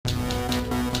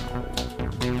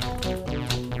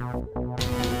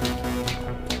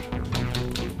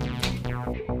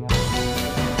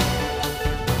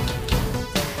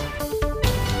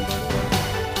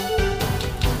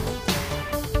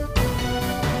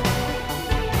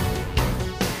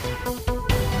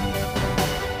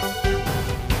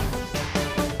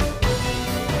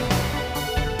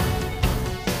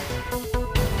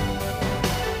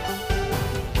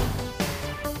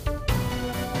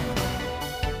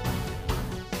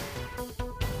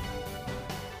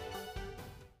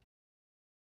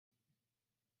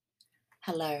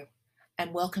Hello,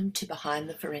 and welcome to Behind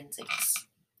the Forensics.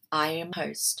 I am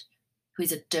host, who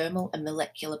is a dermal and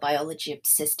molecular biology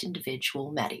obsessed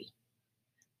individual, Maddie.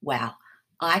 Wow,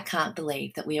 I can't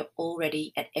believe that we are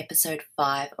already at episode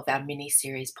 5 of our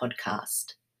miniseries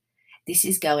podcast. This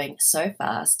is going so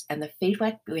fast, and the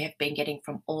feedback we have been getting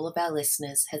from all of our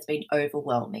listeners has been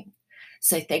overwhelming.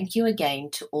 So thank you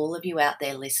again to all of you out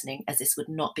there listening, as this would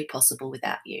not be possible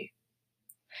without you.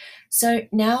 So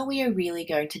now we are really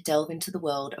going to delve into the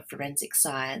world of forensic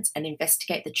science and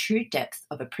investigate the true depth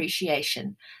of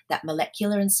appreciation that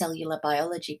molecular and cellular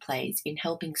biology plays in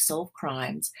helping solve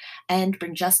crimes and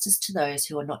bring justice to those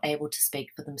who are not able to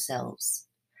speak for themselves.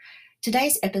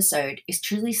 Today's episode is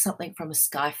truly something from a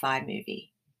sci-fi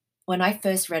movie. When I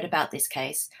first read about this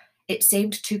case, it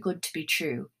seemed too good to be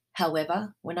true.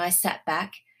 However, when I sat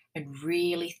back and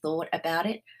really thought about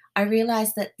it, I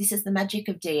realized that this is the magic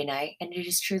of DNA, and it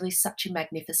is truly such a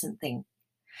magnificent thing.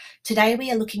 Today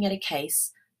we are looking at a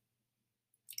case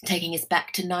taking us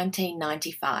back to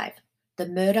 1995, the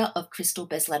murder of Krystal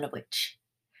Beslanowitch.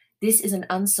 This is an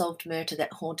unsolved murder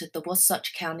that haunted the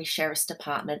Wasatch County Sheriff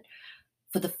Department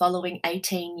for the following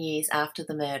 18 years after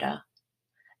the murder.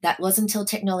 That was until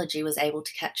technology was able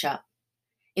to catch up.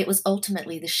 It was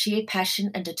ultimately the sheer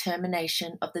passion and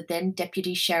determination of the then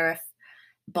Deputy Sheriff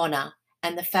Bonner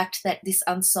and the fact that this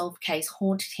unsolved case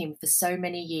haunted him for so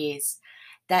many years.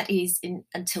 That is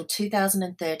until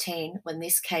 2013, when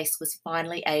this case was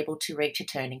finally able to reach a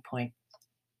turning point.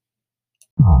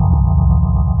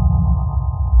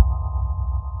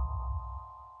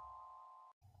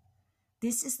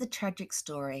 This is the tragic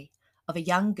story of a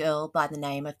young girl by the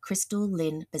name of Krystal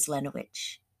Lynn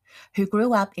Beslanowitch, who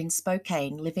grew up in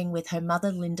Spokane living with her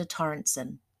mother Linda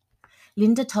Torrenson.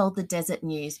 Linda told the Desert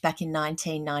News back in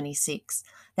 1996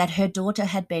 that her daughter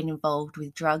had been involved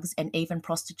with drugs and even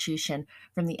prostitution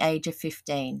from the age of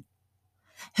 15.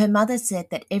 Her mother said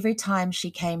that every time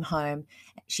she came home,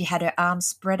 she had her arms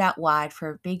spread out wide for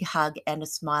a big hug and a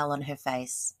smile on her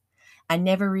face. I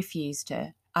never refused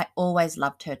her. I always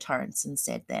loved her, Torrenson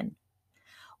said then.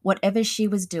 Whatever she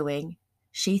was doing,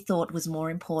 she thought was more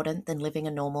important than living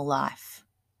a normal life.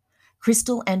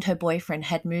 Krystal and her boyfriend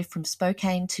had moved from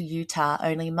Spokane to Utah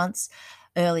only months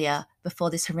earlier before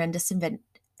this horrendous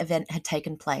event had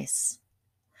taken place.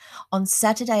 On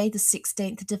Saturday, the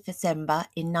 16th of December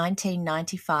in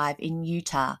 1995 in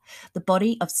Utah, the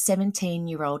body of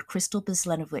 17-year-old Krystal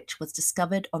Beslanowitch was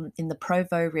discovered in the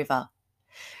Provo River.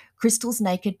 Krystal's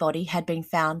naked body had been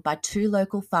found by 2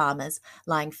 local farmers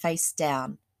lying face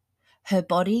down. Her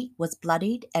body was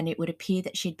bloodied, and it would appear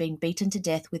that she'd been beaten to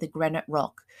death with a granite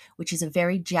rock, which is a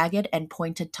very jagged and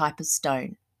pointed type of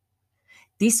stone.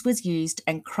 This was used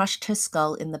and crushed her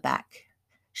skull in the back.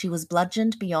 She was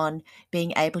bludgeoned beyond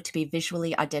being able to be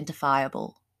visually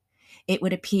identifiable. It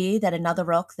would appear that another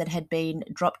rock that had been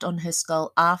dropped on her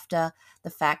skull after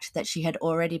the fact that she had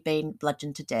already been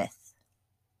bludgeoned to death.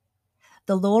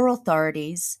 The law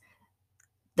authorities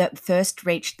that first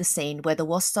reached the scene were the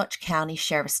Wasatch County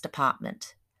Sheriff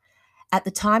Department. At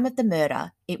the time of the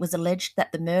murder, it was alleged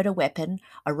that the murder weapon,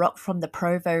 a rock from the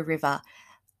Provo River,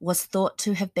 was thought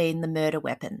to have been the murder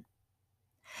weapon.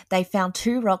 They found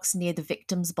 2 rocks near the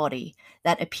victim's body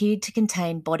that appeared to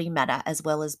contain body matter as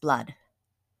well as blood.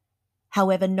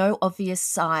 However, no obvious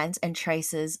signs and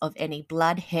traces of any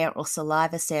blood, hair, or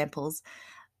saliva samples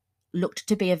looked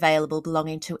to be available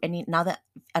belonging to any another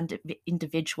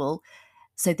individual,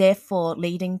 so therefore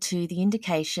leading to the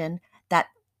indication that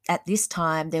at this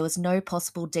time there was no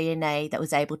possible DNA that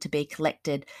was able to be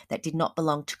collected that did not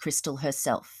belong to Krystal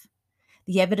herself.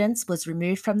 The evidence was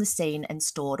removed from the scene and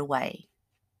stored away.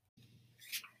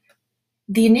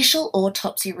 The initial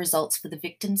autopsy results for the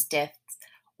victim's death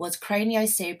was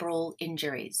craniocerebral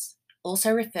injuries,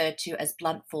 also referred to as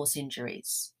blunt force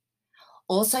injuries.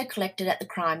 Also collected at the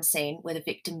crime scene were the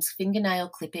victim's fingernail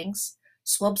clippings.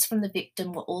 Swabs from the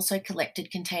victim were also collected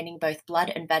containing both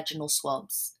blood and vaginal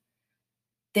swabs.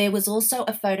 There was also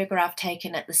a photograph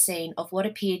taken at the scene of what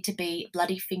appeared to be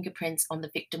bloody fingerprints on the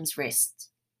victim's wrists.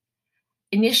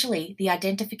 Initially, the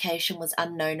identification was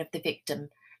unknown of the victim,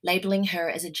 labeling her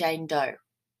as a Jane Doe.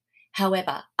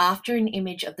 However, after an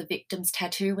image of the victim's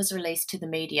tattoo was released to the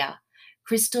media,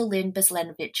 Krystal Lynn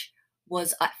Beslanowitch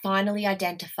was finally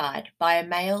identified by a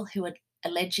male who was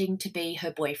alleging to be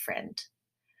her boyfriend.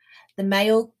 The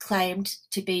male claimed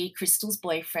to be Krystal's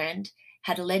boyfriend,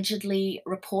 had allegedly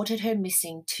reported her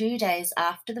missing 2 days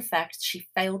after the fact she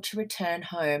failed to return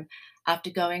home after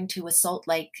going to a Salt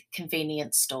Lake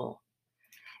convenience store.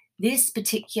 This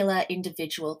particular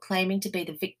individual, claiming to be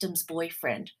the victim's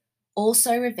boyfriend,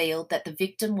 also revealed that the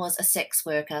victim was a sex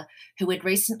worker who had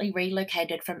recently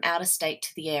relocated from out of state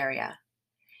to the area.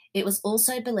 It was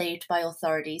also believed by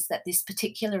authorities that this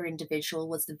particular individual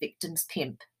was the victim's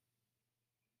pimp.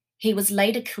 He was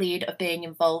later cleared of being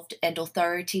involved, and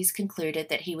authorities concluded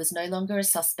that he was no longer a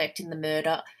suspect in the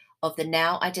murder of the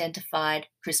now identified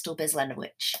Krystal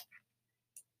Beslanowitch.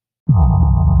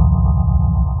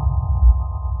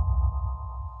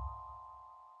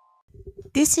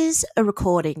 This is a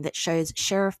recording that shows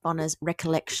Sheriff Bonner's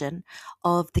recollection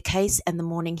of the case and the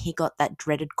morning he got that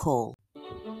dreaded call.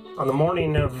 On the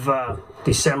morning of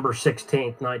December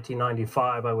 16th,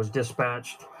 1995, I was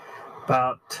dispatched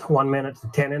about 1 minute to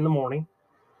 10 in the morning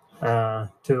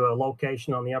to a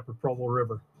location on the Upper Provo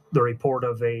River. The report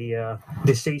of a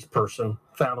deceased person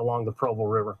found along the Provo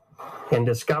River. In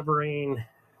discovering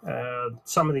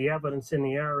some of the evidence in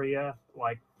the area,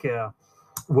 like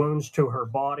wounds to her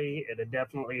body, it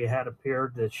definitely had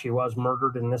appeared that she was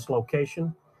murdered in this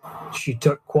location. She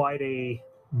took quite a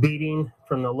beating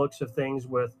from the looks of things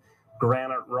with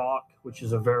granite rock, which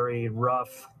is a very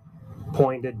rough,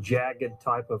 pointed, jagged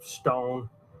type of stone.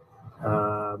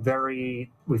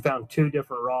 We found two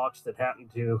different rocks that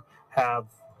happened to have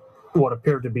what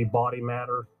appeared to be body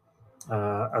matter,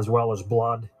 as well as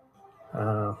blood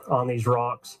on these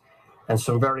rocks, and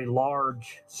some very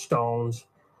large stones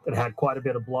that had quite a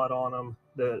bit of blood on them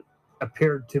that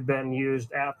appeared to have been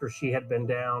used after she had been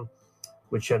down,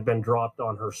 which had been dropped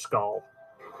on her skull.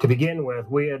 To begin with,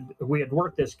 we had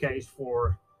worked this case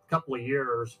for a couple of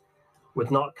years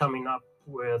with not coming up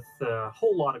with a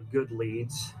whole lot of good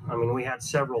leads. I mean, we had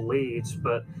several leads,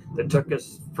 but that took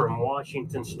us from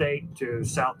Washington State to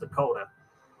South Dakota,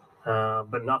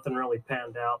 but nothing really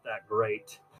panned out that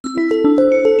great.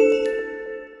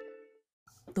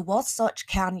 The Wasatch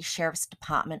County Sheriff's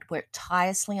Department worked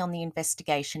tirelessly on the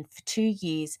investigation for 2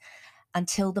 years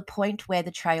until the point where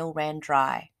the trail ran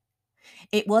dry.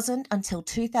 It wasn't until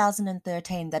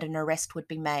 2013 that an arrest would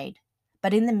be made.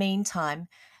 But in the meantime,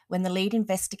 when the lead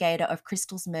investigator of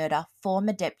Krystal's murder,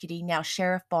 former deputy, now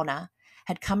Sheriff Bonner,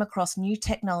 had come across new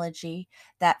technology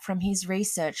that, from his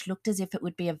research, looked as if it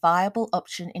would be a viable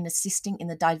option in assisting in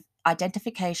the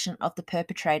identification of the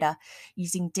perpetrator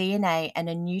using DNA and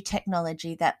a new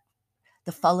technology, that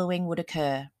the following would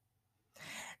occur.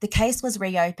 The case was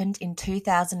reopened in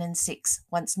 2006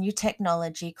 once new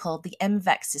technology called the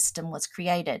MVAC system was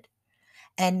created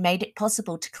and made it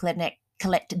possible to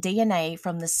collect DNA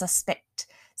from the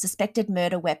suspected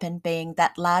murder weapon, being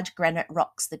that large granite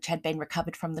rocks that had been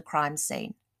recovered from the crime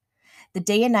scene. The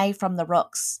DNA from the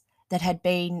rocks that had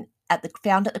been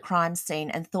found at the crime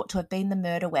scene and thought to have been the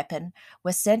murder weapon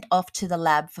were sent off to the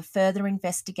lab for further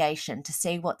investigation to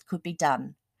see what could be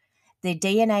done. The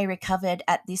DNA recovered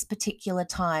at this particular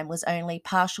time was only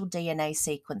partial DNA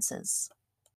sequences.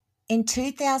 In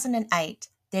 2008,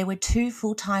 there were 2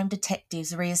 full-time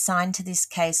detectives reassigned to this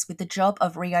case with the job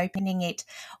of reopening it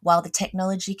while the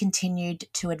technology continued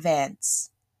to advance.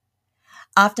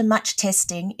 After much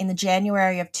testing, in the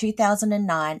January of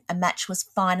 2009, a match was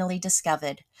finally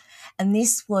discovered, and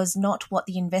this was not what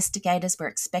the investigators were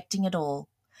expecting at all.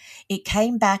 It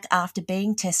came back after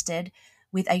being tested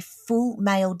with a full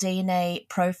male DNA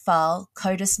profile.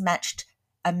 CODIS matched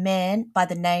a man by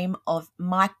the name of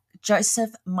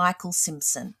Joseph Michael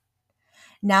Simpson.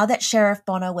 Now that Sheriff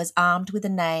Bonner was armed with a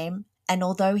name, and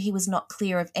although he was not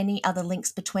clear of any other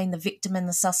links between the victim and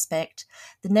the suspect,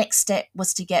 the next step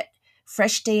was to get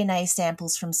fresh DNA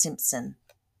samples from Simpson.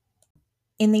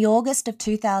 In the August of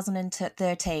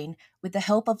 2013, with the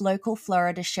help of local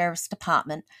Florida Sheriff's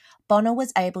Department, Bonner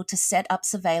was able to set up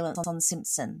surveillance on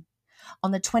Simpson.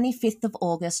 On the 25th of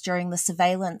August, during the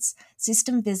surveillance,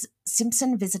 Simpson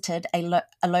visited a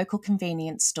local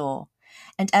convenience store,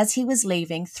 and as he was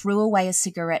leaving, threw away a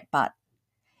cigarette butt.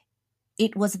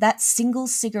 It was that single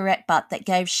cigarette butt that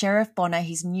gave Sheriff Bonner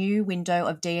his new window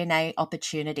of DNA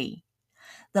opportunity.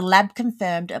 The lab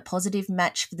confirmed a positive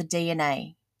match for the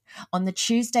DNA. On the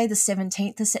Tuesday, the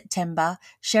 17th of September,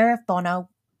 Sheriff Bonner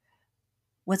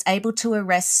was able to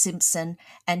arrest Simpson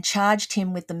and charged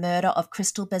him with the murder of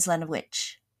Krystal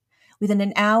Beslanowitch. Within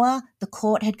an hour, the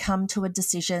court had come to a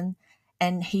decision,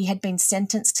 and he had been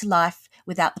sentenced to life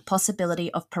without the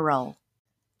possibility of parole.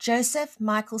 Joseph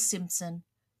Michael Simpson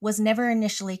was never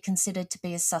initially considered to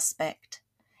be a suspect.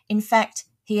 In fact,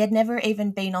 he had never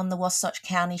even been on the Wasatch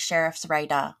County Sheriff's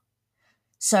radar.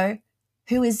 So,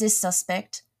 who is this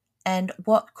suspect, and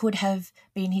what could have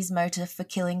been his motive for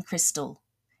killing Krystal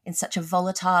in such a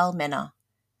volatile manner?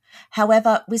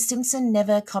 However, with Simpson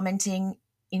never commenting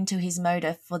into his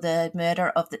motive for the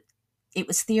murder it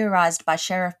was theorized by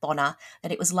Sheriff Bonner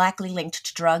that it was likely linked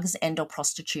to drugs and or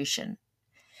prostitution.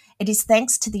 It is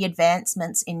thanks to the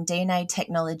advancements in DNA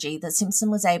technology that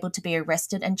Simpson was able to be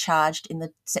arrested and charged in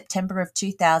the September of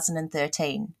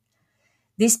 2013.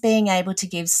 This being able to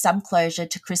give some closure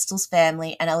to Krystal's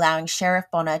family and allowing Sheriff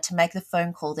Bonner to make the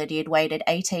phone call that he had waited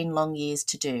 18 long years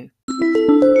to do.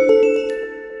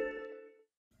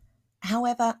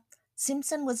 However,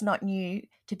 Simpson was not new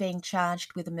to being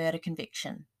charged with a murder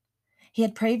conviction. He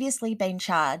had previously been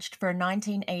charged for a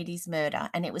 1980s murder,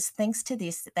 and it was thanks to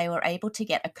this that they were able to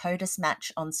get a CODIS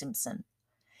match on Simpson.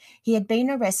 He had been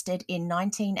arrested in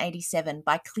 1987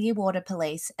 by Clearwater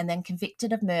Police and then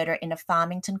convicted of murder in a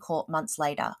Farmington court months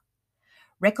later.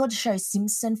 Records show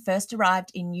Simpson first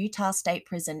arrived in Utah State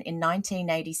Prison in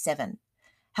 1987.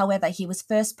 However, he was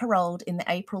first paroled in the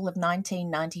April of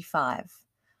 1995.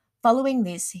 Following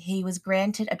this, he was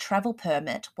granted a travel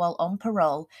permit while on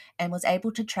parole and was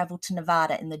able to travel to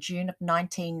Nevada in the June of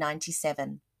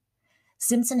 1997.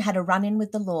 Simpson had a run-in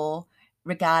with the law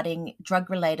regarding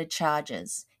drug-related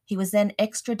charges. He was then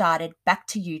extradited back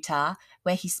to Utah,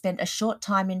 where he spent a short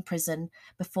time in prison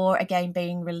before again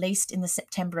being released in the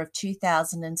September of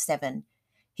 2007.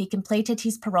 He completed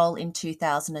his parole in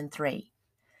 2003.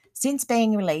 Since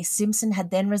being released, Simpson had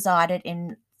then resided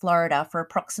in Florida for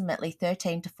approximately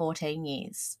 13 to 14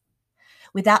 years.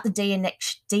 Without the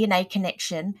DNA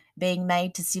connection being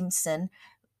made to Simpson,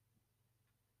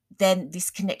 then this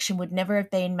connection would never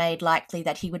have been made likely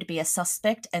that he would be a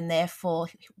suspect and therefore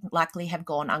likely have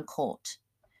gone uncaught.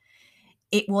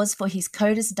 It was for his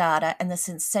CODIS data and the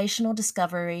sensational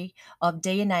discovery of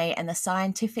DNA and the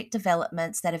scientific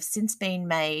developments that have since been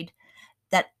made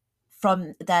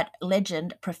from that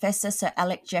legend, Professor Sir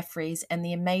Alec Jeffreys, and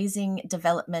the amazing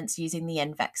developments using the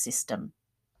NVAC system.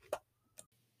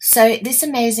 So this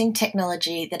amazing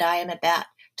technology that I am about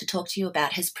to talk to you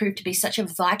about has proved to be such a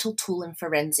vital tool in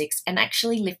forensics and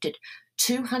actually lifted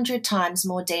 200 times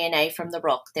more DNA from the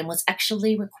rock than was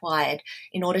actually required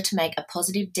in order to make a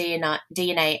positive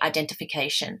DNA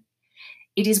identification.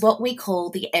 It is what we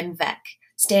call the MVAC,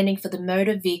 standing for the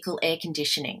Motor Vehicle Air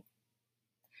Conditioning,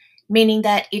 meaning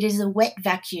that it is a wet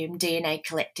vacuum DNA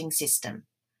collecting system.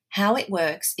 How it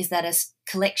works is that a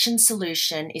collection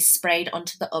solution is sprayed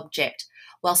onto the object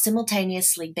while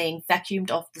simultaneously being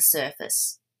vacuumed off the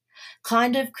surface,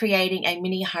 kind of creating a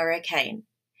mini hurricane.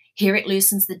 Here it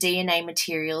loosens the DNA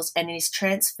materials and is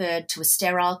transferred to a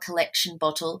sterile collection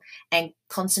bottle and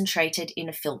concentrated in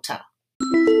a filter.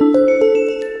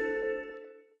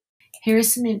 Here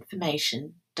is some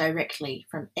information directly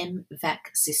from MVAC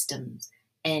Systems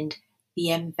and the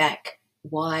MVAC,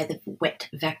 why the wet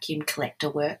vacuum collector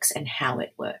works and how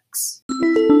it works.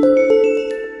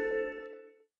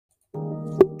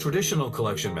 Traditional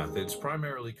collection methods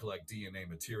primarily collect DNA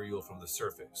material from the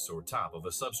surface or top of a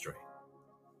substrate.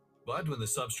 But when the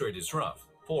substrate is rough,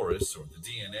 porous, or the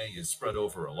DNA is spread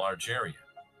over a large area,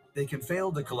 they can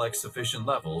fail to collect sufficient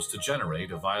levels to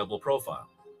generate a viable profile.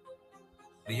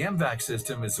 The MVAC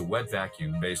system is a wet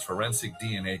vacuum-based forensic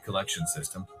DNA collection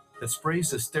system that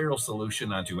sprays a sterile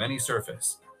solution onto any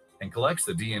surface and collects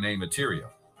the DNA material,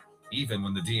 even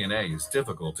when the DNA is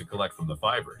difficult to collect from the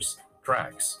fibers,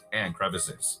 cracks, and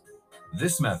crevices.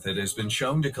 This method has been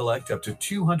shown to collect up to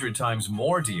 200 times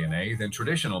more DNA than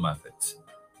traditional methods.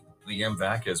 The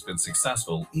MVAC has been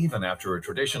successful even after a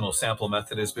traditional sample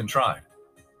method has been tried.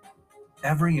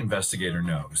 Every investigator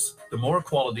knows the more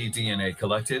quality DNA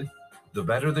collected, the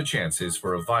better the chances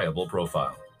for a viable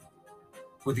profile.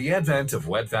 With the advent of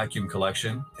wet vacuum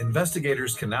collection,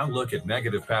 investigators can now look at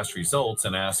negative past results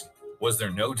and ask, was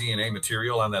there no DNA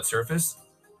material on that surface?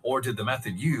 Or did the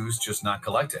method used just not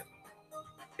collect it?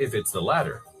 If it's the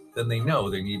latter, then they know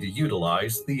they need to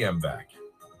utilize the MVAC.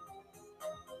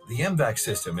 The MVAC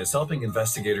system is helping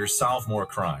investigators solve more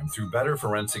crime through better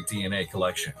forensic DNA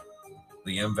collection.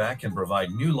 The MVAC can provide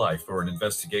new life for an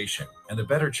investigation and a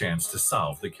better chance to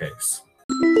solve the case.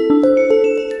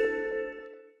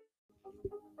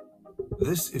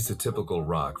 This is a typical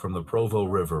rock from the Provo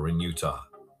River in Utah.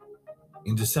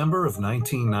 In December of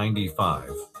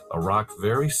 1995, a rock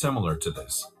very similar to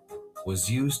this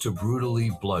was used to brutally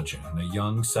bludgeon a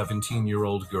young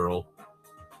 17-year-old girl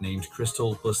named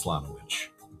Krystal Beslanowitch.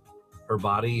 Her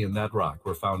body and that rock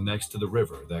were found next to the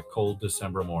river that cold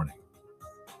December morning.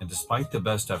 And despite the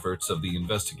best efforts of the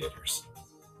investigators,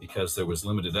 because there was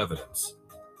limited evidence,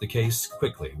 the case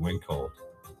quickly went cold.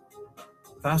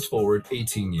 Fast forward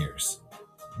 18 years.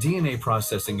 DNA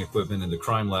processing equipment in the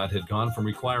crime lab had gone from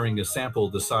requiring a sample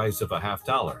the size of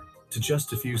 $50 to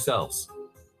just a few cells.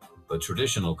 But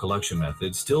traditional collection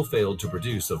methods still failed to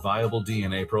produce a viable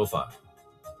DNA profile.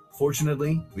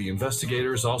 Fortunately, the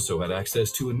investigators also had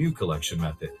access to a new collection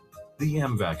method, the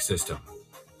MVAC system.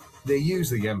 They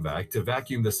used the MVAC to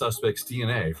vacuum the suspect's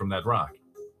DNA from that rock,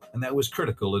 and that was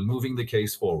critical in moving the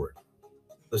case forward.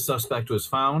 The suspect was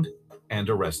found and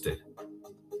arrested.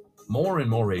 More and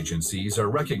more agencies are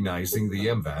recognizing the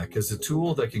MVAC as a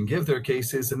tool that can give their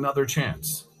cases another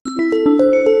chance.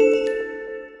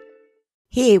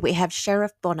 Here we have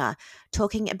Sheriff Bonner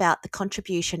talking about the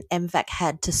contribution MVAC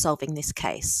had to solving this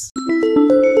case.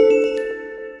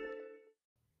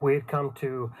 We had come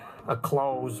to a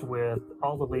close with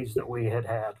all the leads that we had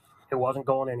had. It wasn't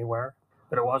going anywhere,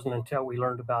 but it wasn't until we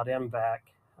learned about MVAC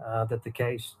that the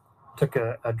case took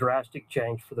a drastic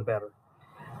change for the better.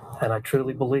 And I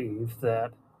truly believe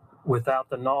that without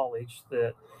the knowledge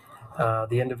that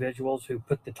the individuals who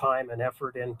put the time and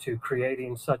effort into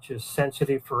creating such a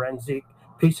sensitive forensic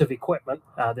piece of equipment,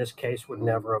 this case would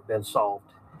never have been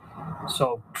solved.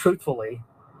 So truthfully,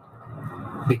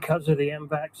 because of the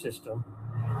MVAC system,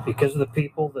 because of the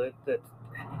people that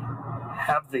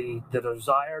have the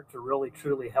desire to really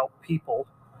truly help people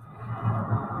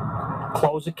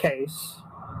close a case,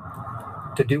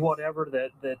 to do whatever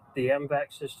that the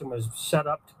MVAC system was set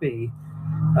up to be,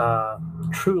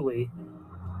 truly,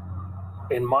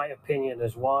 in my opinion,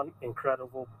 is one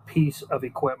incredible piece of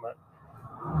equipment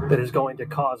that is going to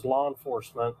cause law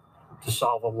enforcement to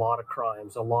solve a lot of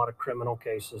crimes, a lot of criminal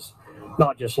cases,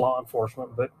 not just law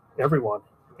enforcement, but everyone.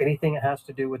 Anything that has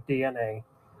to do with DNA,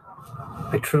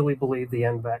 I truly believe the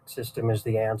MVAC system is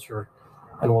the answer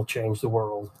and will change the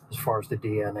world as far as the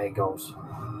DNA goes.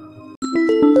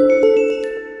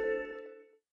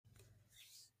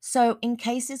 So in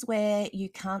cases where you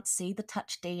can't see the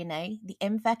touch DNA, the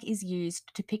MVAC is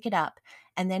used to pick it up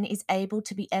and then is able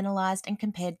to be analysed and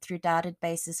compared through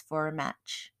databases for a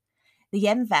match. The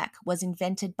MVAC was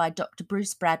invented by Dr.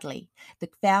 Bruce Bradley, the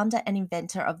founder and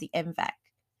inventor of the MVAC.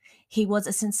 He was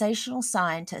a sensational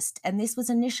scientist, and this was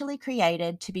initially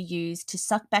created to be used to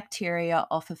suck bacteria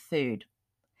off of food.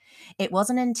 It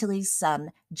wasn't until his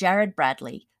son, Jared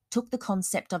Bradley, took the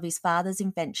concept of his father's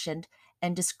invention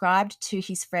and described to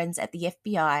his friends at the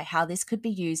FBI how this could be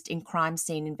used in crime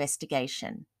scene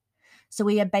investigation. So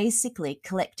we are basically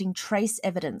collecting trace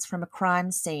evidence from a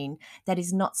crime scene that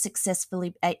is not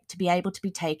successfully to be able to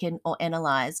be taken or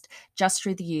analysed just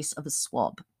through the use of a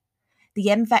swab. The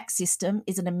MVAC system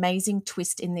is an amazing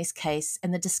twist in this case,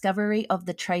 and the discovery of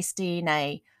the trace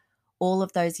DNA all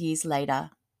of those years later.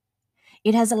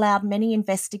 It has allowed many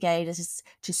investigators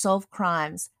to solve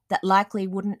crimes that likely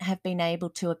wouldn't have been able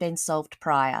to have been solved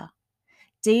prior.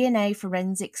 DNA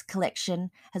forensics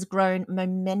collection has grown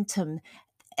momentum,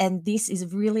 and this is a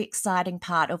really exciting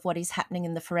part of what is happening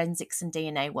in the forensics and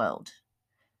DNA world.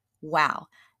 Wow,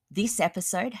 this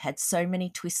episode had so many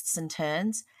twists and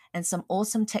turns and some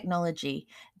awesome technology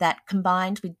that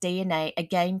combined with DNA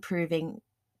again proving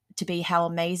to be how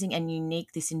amazing and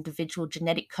unique this individual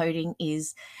genetic coding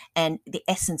is and the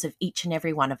essence of each and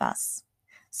every one of us.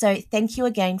 So thank you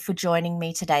again for joining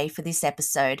me today for this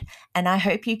episode, and I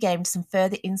hope you gained some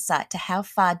further insight to how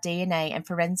far DNA and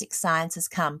forensic science has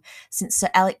come since Sir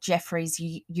Alec Jeffrey's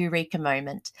Eureka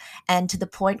moment, and to the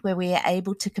point where we are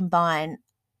able to combine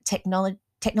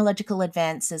technological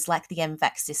advances like the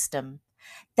MVAC system.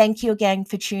 Thank you again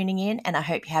for tuning in, and I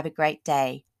hope you have a great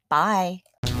day. Bye.